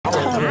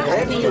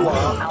you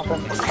are.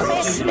 Album.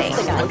 Best thing.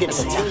 I'm getting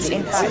some teasing.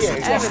 In fact,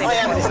 I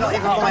am. It's not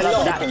even my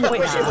lot.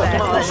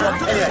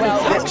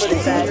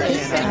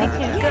 Thank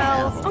you,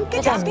 girls.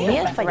 Well done,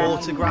 Mia.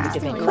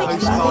 Autographed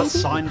postcards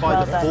signed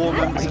by the 4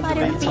 members of the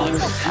team.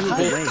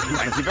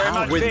 Thank you very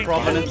much. With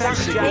provenance and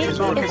signatures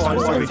on the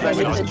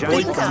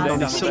boyfriend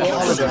on some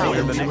holiday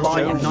in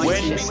July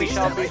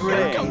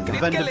 1963. The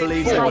vendor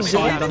believes they were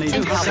signed on either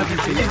the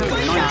 17th or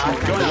 19th of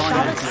July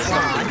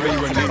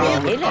 1963 when they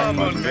were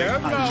reclaimed and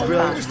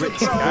drilled rich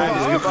gold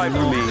from North Wales.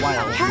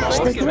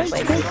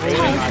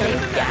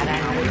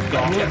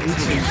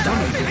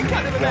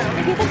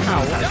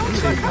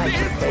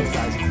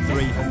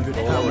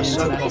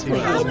 £300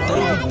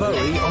 David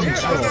Bowie on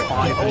tour.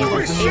 500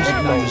 music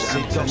news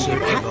and gossip.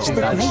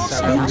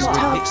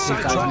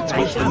 2007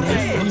 games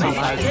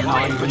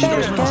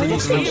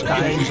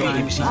on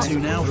BBC Two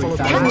now, followed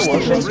by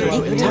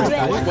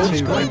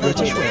 £300 bid.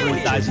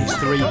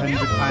 £300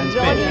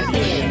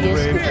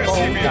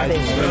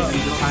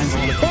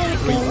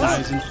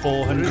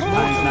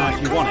 £3,400 now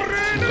if you want it.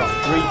 You've got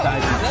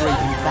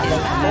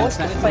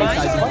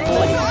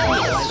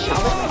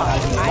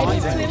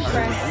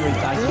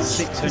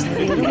 £3,600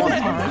 if you want it.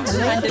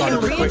 Got a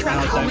quick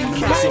countdown.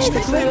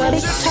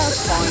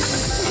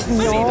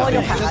 No,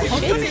 you have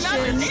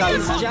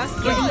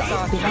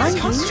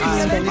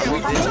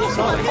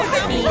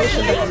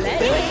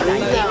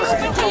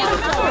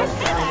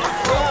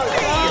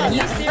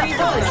Just getting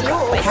started.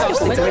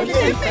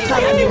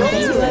 New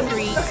series on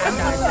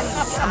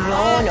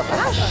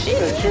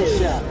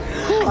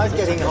I'm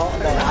getting hot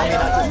there. I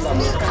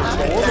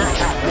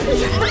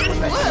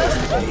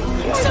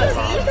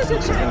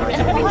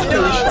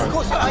of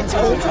course, I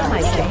told you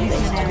my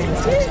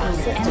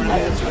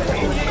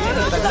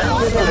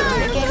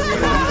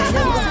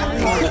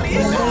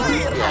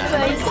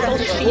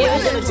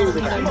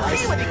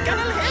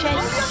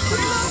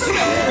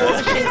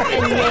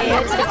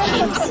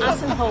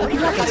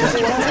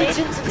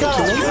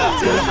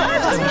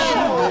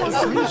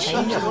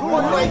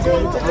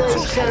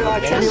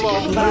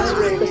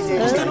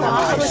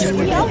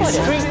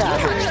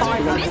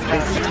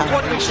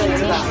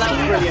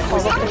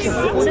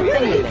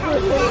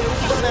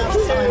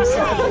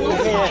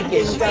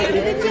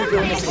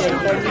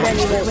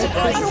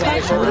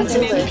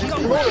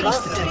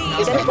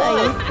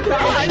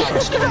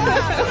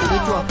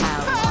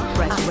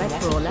Press red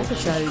for all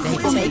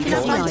episodes. Taken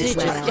up on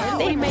digits.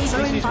 They made for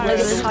return to its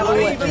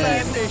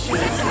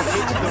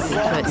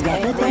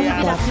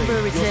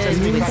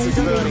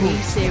new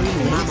series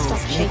Mammal.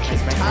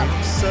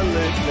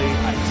 Absolutely.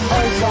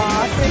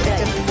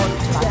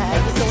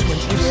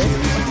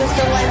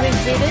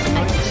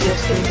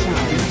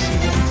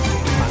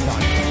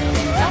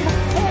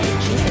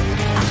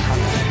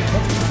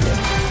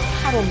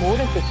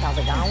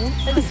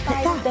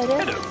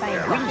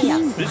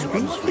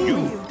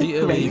 The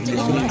early evening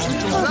news.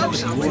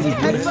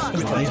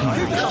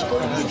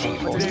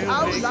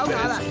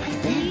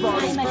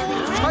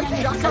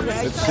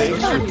 It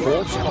says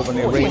reports of an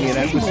Iranian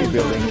embassy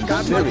building in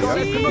Syria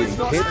being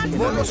hit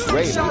in an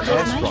Israeli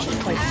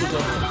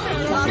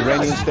airstrike.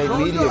 Iranian state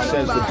media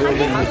says the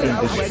building has been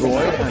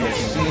destroyed and a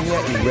senior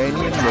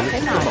Iranian military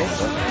commander.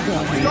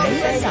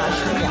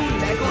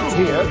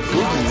 Here, good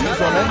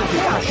news on energy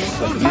prices.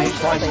 The new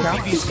price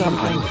cap is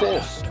coming in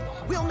force.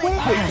 The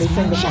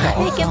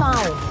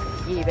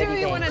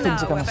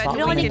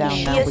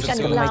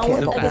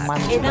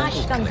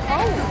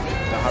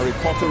Harry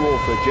Potter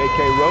author J.K.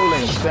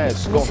 Rowling says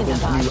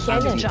Scotland's new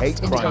anti-hate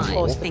crime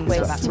law is a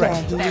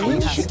threat.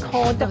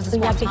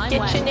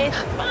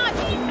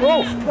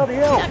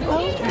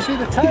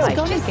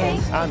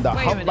 And a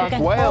humpback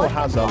whale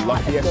has a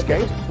lucky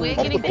escape off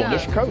the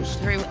Cornish coast.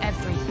 Through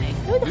everything.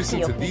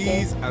 Listen to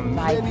these and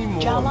many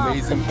more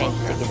amazing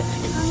podcasts from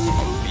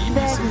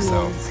CBeebies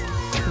themselves.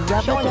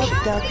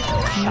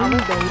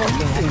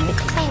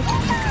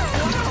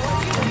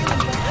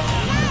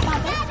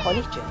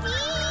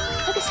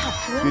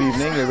 Good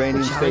evening.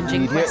 Iranian state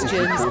media is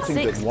reporting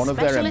that one of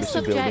their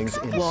embassy buildings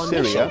in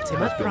Syria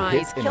has been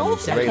hit in an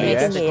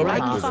Israeli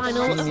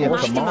airstrike with a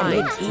senior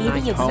commander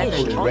of the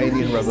harmful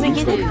Iranian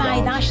Revolutionary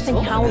Guard.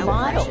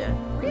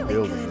 The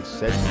building is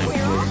said to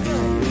have been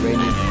the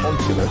Iranian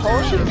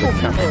consulate in the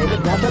capital.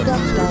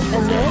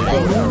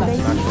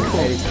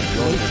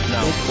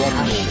 Now from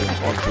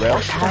Montreal.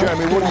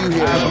 Jeremy, what do you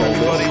hear?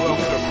 Everybody,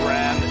 welcome to a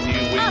brand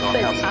new week on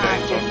House of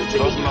Games.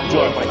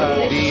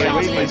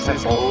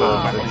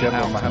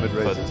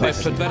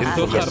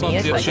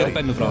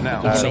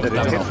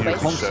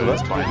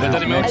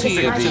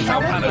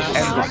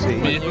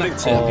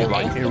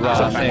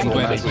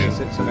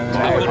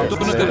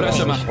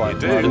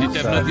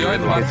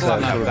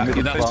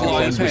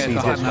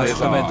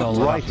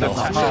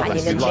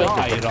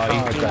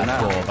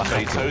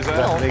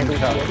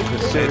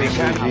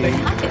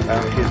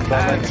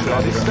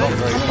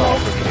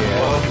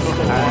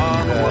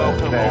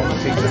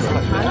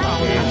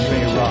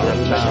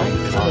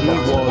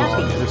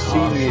 the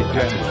senior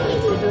general.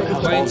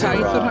 Mae'n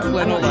taith y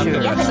rhaglen o lan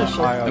gyfres.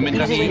 Yn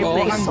mynd â ni o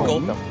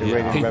Angol,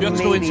 heibio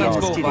trwy'n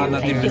Sangofa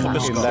na ddim bych y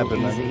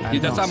bysgol.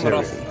 Hyd at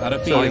amrodd ar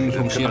y ffin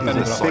rhwng Sir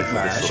Benfro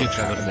a Sir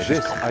Trevor.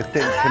 This, I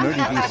think, can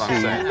only be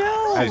seen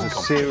as a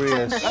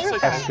serious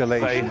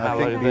escalation. I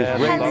think the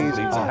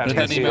Israelis are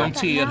testing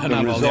the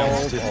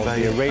resolve of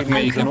the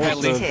Iranians and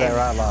also their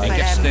allies.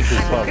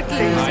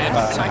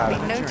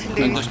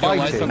 Yn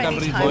dysgolaeth o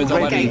ganrifoedd o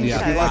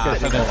wareiddiad a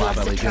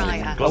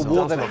A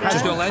war that has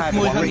dysgolaeth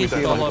mwy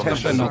haniaethol o'r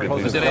gorffennol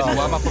ydy'r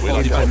enwa mae pobl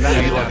wedi bod yn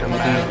eilad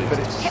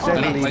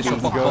o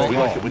bobl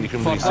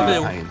ffordd y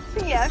byw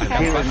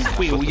ac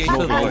chwiw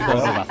ieithyddol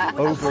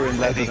over in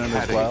Lebanon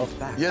as well.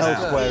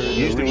 Elsewhere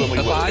in the region.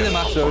 y ddau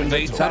yma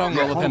reit ar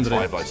ongl y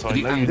penref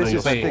ydi This angl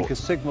is, I be think, a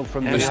signal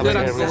from the ystyr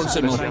angl yn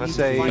syml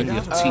saying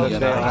wedi'r that tir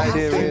they are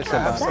serious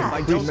about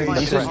increasing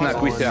the threat. Saesneg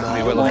weithiau,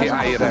 mi welwch chi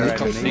air ar y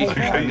colli.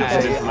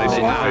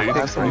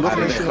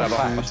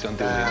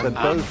 That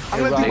both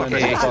Iran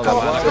and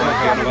Hezbollah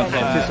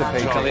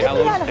participate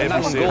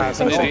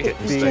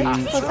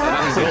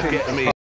in